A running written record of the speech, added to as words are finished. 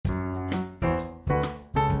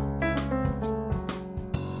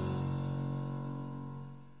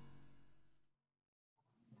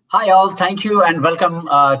Hi, all. Thank you and welcome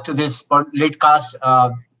to this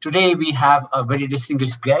LEADcast. Today, we have a very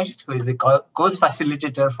distinguished guest who is the course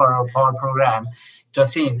facilitator for our power program,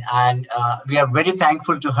 Tosin. And we are very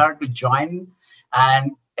thankful to her to join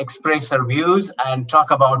and express her views and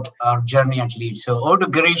talk about our journey at LEAD. So, over to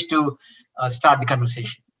Girish to start the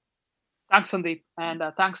conversation. Thanks, Sandeep, and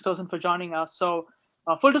thanks, Tosin, for joining us. So,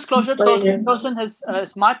 full disclosure, Pleasure. Tosin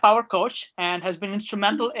is my power coach and has been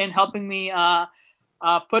instrumental in helping me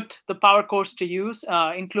put the power course to use,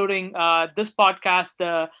 including this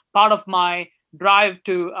podcast. Part of my drive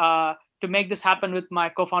to make this happen with my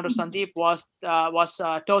co-founder Sandeep was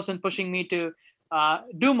Tosin pushing me to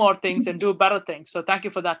do more things and do better things. So, thank you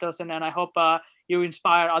for that, Tosin, and I hope you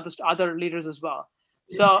inspire other leaders as well.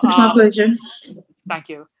 So, It's my pleasure. thank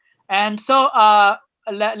you. And so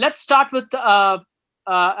let's start with a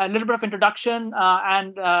little bit of introduction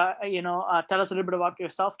and tell us a little bit about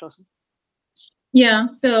yourself, Tosin. Yeah,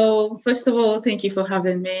 so first of all, thank you for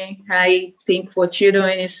having me. I think what you're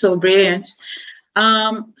doing is so brilliant.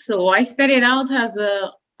 So I started out as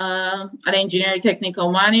an engineering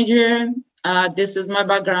technical manager. This is my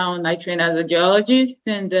background. I trained as a geologist,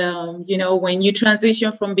 and when you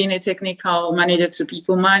transition from being a technical manager to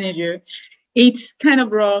people manager, it's kind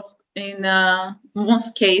of rough in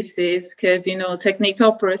most cases because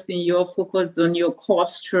technical person, you're focused on your core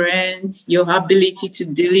strengths, your ability to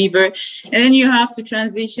deliver, and then you have to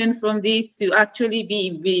transition from this to actually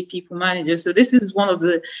be really people manager. So this is one of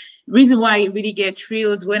the reasons why I really get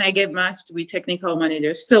thrilled when I get matched with technical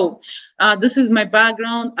managers. So this is my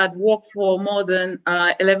background. I've worked for more than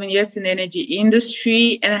 11 years in the energy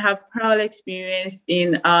industry, and I have prior experience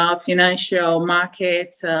in financial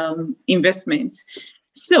market investments.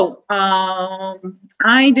 So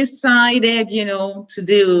I decided, to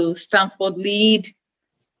do Stanford Lead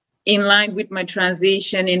in line with my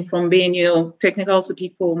transition in from being, technical to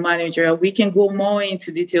people manager. We can go more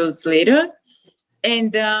into details later.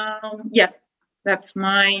 And that's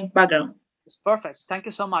my background. It's perfect. Thank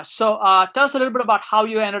you so much. So tell us a little bit about how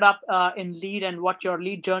you ended up in Lead and what your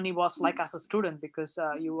Lead journey was like as a student, because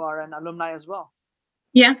you are an alumni as well.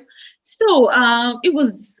 Yeah, so it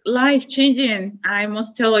was life changing. I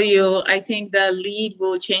must tell you, I think the Lead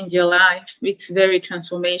will change your life. It's very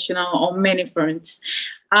transformational on many fronts.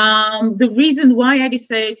 The reason why I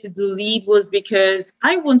decided to do Lead was because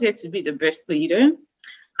I wanted to be the best leader.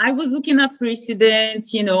 I was looking at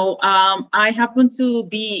precedents, I happen to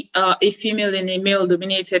be a female in a male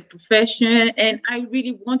dominated profession, and I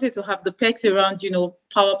really wanted to have the pecs around,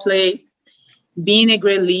 power play, being a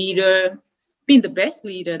great leader, being the best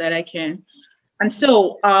leader that I can. And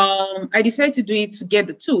so I decided to do it to get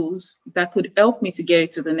the tools that could help me to get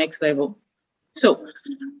it to the next level. So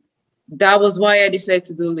that was why I decided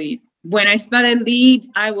to do Lead. When I started Lead,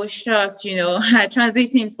 I was shocked,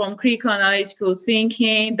 transitioning from critical analytical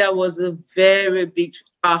thinking. That was a very big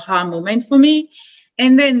aha moment for me.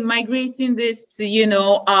 And then migrating this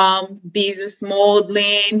to, business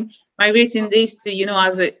modeling, migrating this to,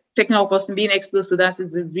 as a technical person being exposed to that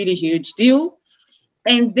is a really huge deal.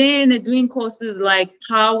 And then doing courses like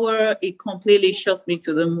Power, it completely shot me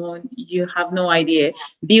to the moon. You have no idea.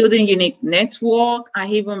 Building unique network. I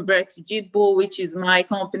even brought Jitbo, which is my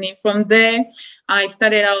company. From there, I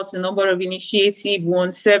started out a number of initiatives,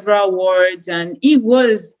 won several awards, and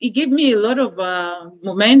it gave me a lot of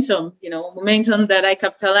momentum, momentum that I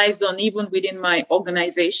capitalized on even within my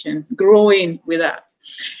organization, growing with that.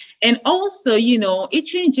 And also, it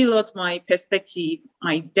changed a lot my perspective,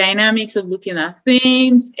 my dynamics of looking at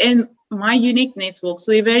things, and my unique network.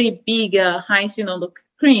 So a very big icing on the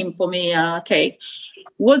cream for me, cake,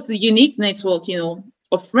 was the unique network,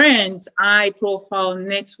 of friends, high profile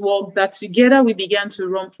network that together we began to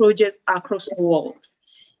run projects across the world.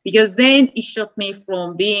 Because then it shut me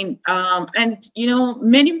from being,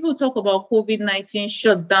 many people talk about COVID-19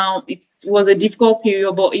 shutdown. It was a difficult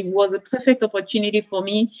period, but it was a perfect opportunity for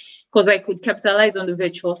me because I could capitalize on the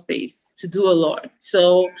virtual space to do a lot.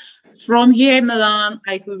 So from here in Milan,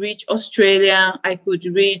 I could reach Australia, I could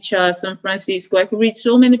reach San Francisco, I could reach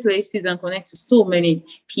so many places and connect to so many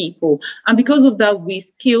people. And because of that, we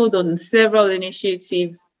scaled on several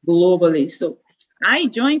initiatives globally. So I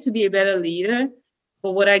joined to be a better leader.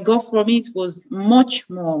 But what I got from it was much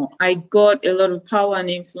more. I got a lot of power and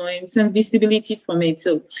influence and visibility from it.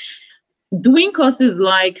 So doing courses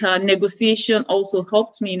like negotiation also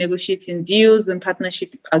helped me negotiating deals and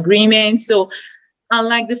partnership agreements. So I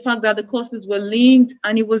like the fact that the courses were linked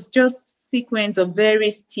and it was just sequence of very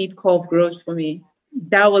steep curve growth for me.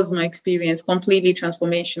 That was my experience, completely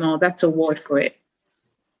transformational. That's a word for it.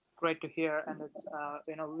 great to hear, and it's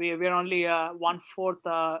we're only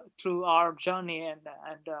 1/4 through our journey, and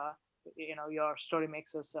your story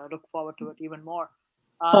makes us look forward to it even more.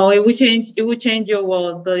 It will change. It will change your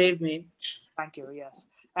world. Believe me. Thank you. Yes,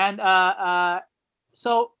 and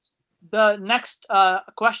so the next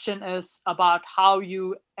question is about how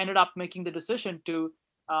you ended up making the decision to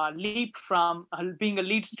leap from being a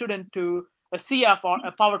lead student to a CF or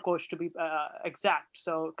a power coach, to be exact.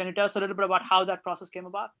 So can you tell us a little bit about how that process came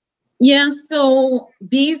about? Yeah, so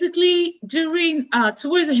basically during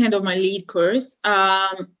towards the end of my lead course,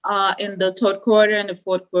 in the third quarter and the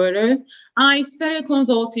fourth quarter, I started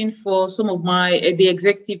consulting for some of the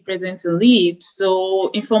executive presidents and leads. So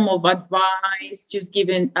in form of advice, just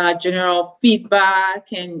giving general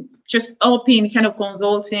feedback and just helping, kind of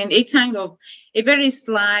consulting, a very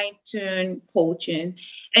slight turn coaching.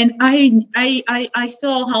 And I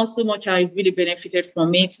saw how so much I really benefited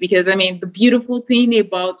from it, because I mean, the beautiful thing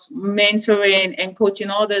about mentoring and coaching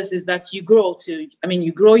others is that you grow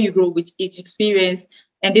you grow with each experience.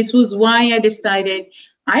 And this was why I decided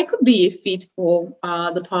I could be a fit for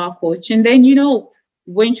the power coach. And then,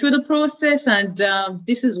 went through the process, and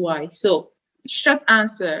this is why. So short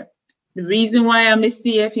answer, the reason why I'm a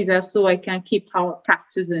CF is that so I can keep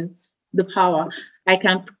practicing the power. I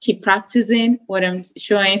can keep practicing what I'm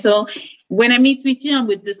showing. So when I meet with you and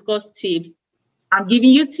we discuss tips, I'm giving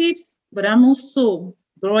you tips, but I'm also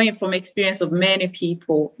growing from experience of many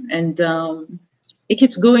people. And it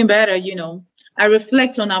keeps going better, I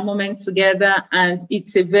reflect on our moments together, and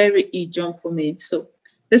it's a very easy jump for me. So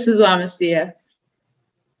this is why I'm a CF.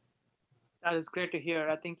 That is great to hear.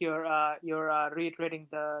 I think you're reiterating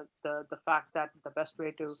the fact that the best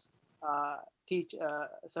way to teach,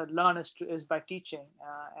 learn is by teaching,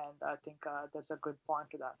 and I think that's a good point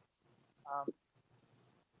to that.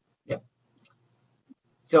 Yeah.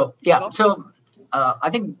 So I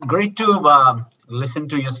think great to listen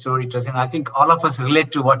to your story, Tosin. I think all of us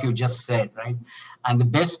relate to what you just said, right? And the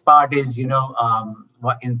best part is, in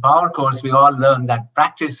Power Course, we all learn that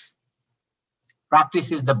practice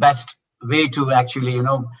is the best way to actually,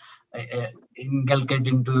 inculcate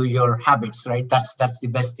into your habits, right? That's the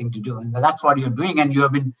best thing to do, and that's what you're doing. And you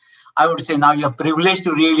have been, I would say, now you're privileged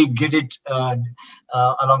to really get it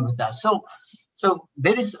along with that. So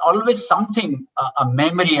there is always something, a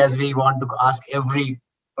memory, as we want to ask every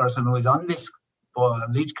person who is on this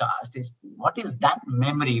LEADcast, is what is that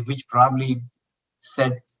memory which probably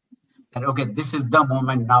said that, okay, this is the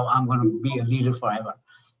moment, now I'm going to be a leader forever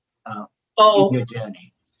in your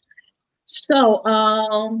journey? So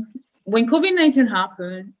when COVID-19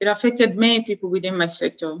 happened, it affected many people within my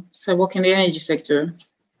sector. So I work in the energy sector.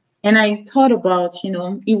 And I thought about,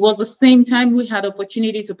 it was the same time we had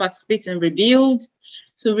opportunity to participate in Rebuild.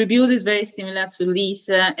 So Rebuild is very similar to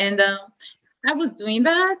Lisa. And I was doing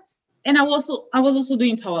that. And I was also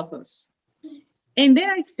doing Power Course. And then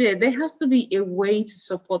I said, there has to be a way to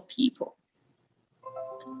support people.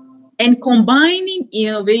 And combining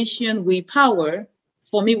innovation with power,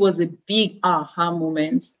 for me, was a big aha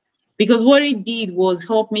moment. Because what it did was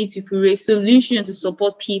help me to create solutions to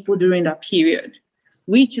support people during that period,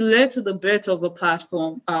 which led to the birth of a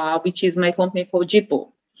platform, which is my company called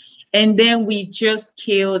Jippo. And then we just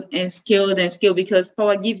scaled and scaled and scaled, because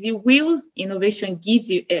power gives you wheels, innovation gives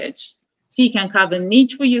you edge. So you can carve a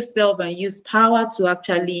niche for yourself and use power to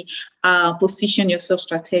actually position yourself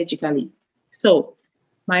strategically. So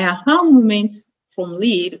my aha moment from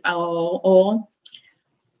Lead, or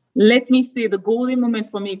let me say the golden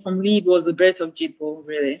moment for me from Lead, was the birth of Jippo,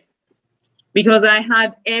 really. Because I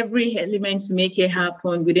had every element to make it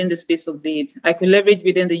happen within the space of Lead. I could leverage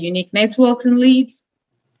within the unique networks in Lead,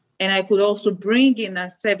 and I could also bring in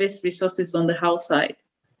service resources on the outside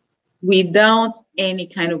without any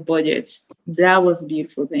kind of budget. That was a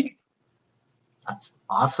beautiful thing. That's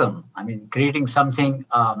awesome. I mean, creating something,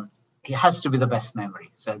 it has to be the best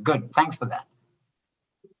memory. So good. Thanks for that.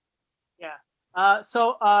 Yeah.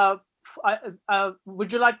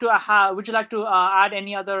 Would you like to add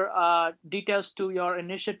any other details to your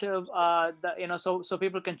initiative? So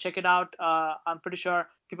people can check it out. I'm pretty sure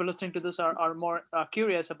people listening to this are more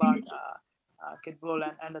curious about Kitbull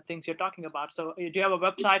and the things you're talking about. So do you have a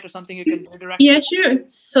website or something you can redirect? Yeah, sure.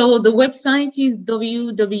 So the website is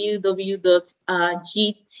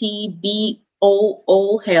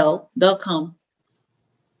www.gtbool.com.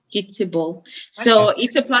 Kitbull. So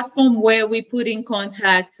it's a platform where we put in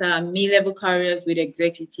contact mid-level careers with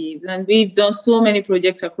executives, and we've done so many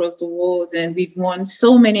projects across the world, and we've won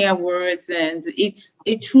so many awards, and it's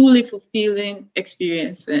a truly fulfilling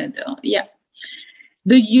experience. And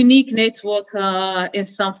the unique network in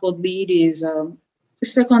Stanford Lead is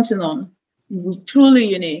second to none. Truly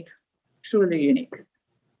unique. Truly unique.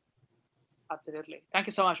 Absolutely. Thank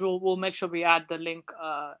you so much. We'll make sure we add the link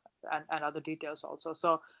and other details also.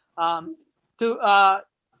 So um, to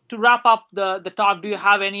to wrap up the talk, do you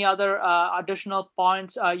have any other additional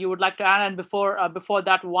points you would like to add? And before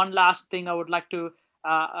that, one last thing I would like to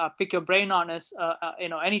pick your brain on is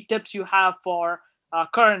any tips you have for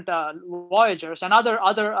current voyagers and other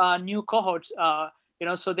new cohorts.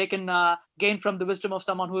 So they can gain from the wisdom of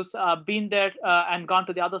someone who's been there and gone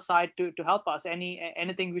to the other side to help us.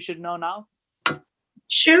 Anything we should know now?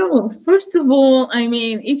 Sure. First of all, I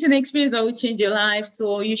mean, it's an experience that will change your life,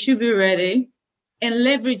 so you should be ready and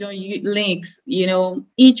leverage on links.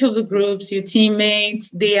 Each of the groups, your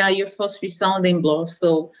teammates, they are your first resounding block.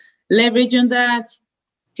 So leverage on that.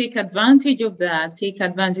 Take advantage of that. Take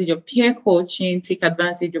advantage of peer coaching. Take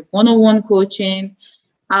advantage of one-on-one coaching.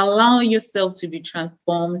 Allow yourself to be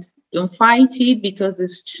transformed. Don't fight it, because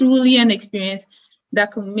it's truly an experience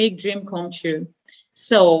that can make dream come true.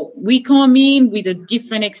 So we come in with a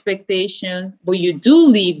different expectation, but you do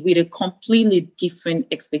leave with a completely different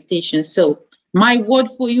expectation. So my word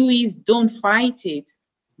for you is don't fight it.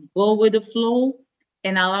 Go with the flow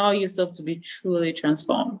and allow yourself to be truly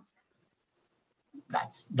transformed.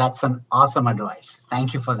 That's an awesome advice.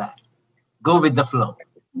 Thank you for that. Go with the flow.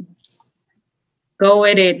 Go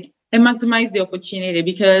with it and maximize the opportunity,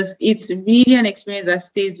 because it's really an experience that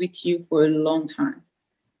stays with you for a long time.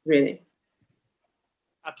 Really.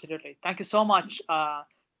 Absolutely. Thank you so much.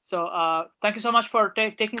 Thank you so much for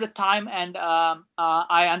taking the time. And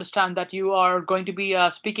I understand that you are going to be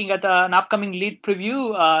speaking at an upcoming lead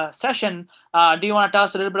preview session. Do you want to tell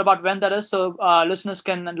us a little bit about when that is, so listeners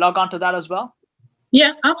can log on to that as well?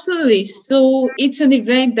 Yeah, absolutely. So it's an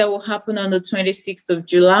event that will happen on the 26th of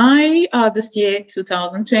July this year,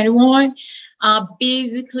 2021.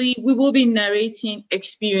 Basically, we will be narrating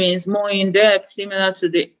experience more in depth, similar to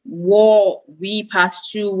the war we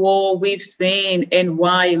passed through, war we've seen, and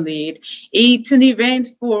why lead. It's an event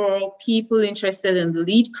for people interested in the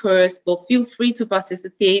lead course, but feel free to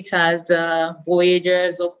participate as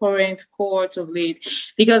voyagers or current cohort of lead,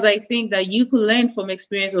 because I think that you could learn from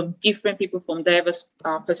experience of different people from diverse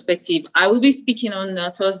perspective. I will be speaking on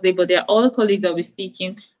Thursday, but there are other colleagues that will be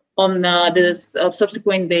speaking on the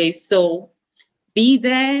subsequent days. So be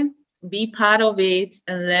there, be part of it,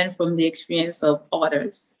 and learn from the experience of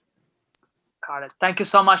others. Got it. Thank you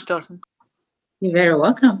so much, Tosin. You're very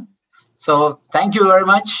welcome. So thank you very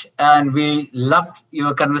much. And we loved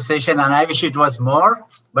your conversation, and I wish it was more,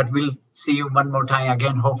 but we'll see you one more time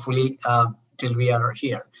again, hopefully, till we are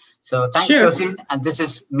here. So thanks, Sure. Tosin. And this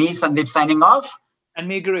is me, Sandeep, signing off. And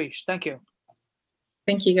me, Girish. Thank you.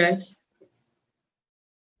 Thank you, guys.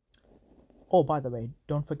 Oh, by the way,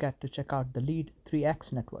 don't forget to check out the Lead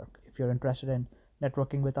 3X network if you're interested in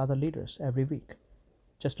networking with other leaders every week.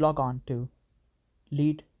 Just log on to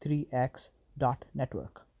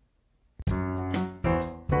lead3x.network.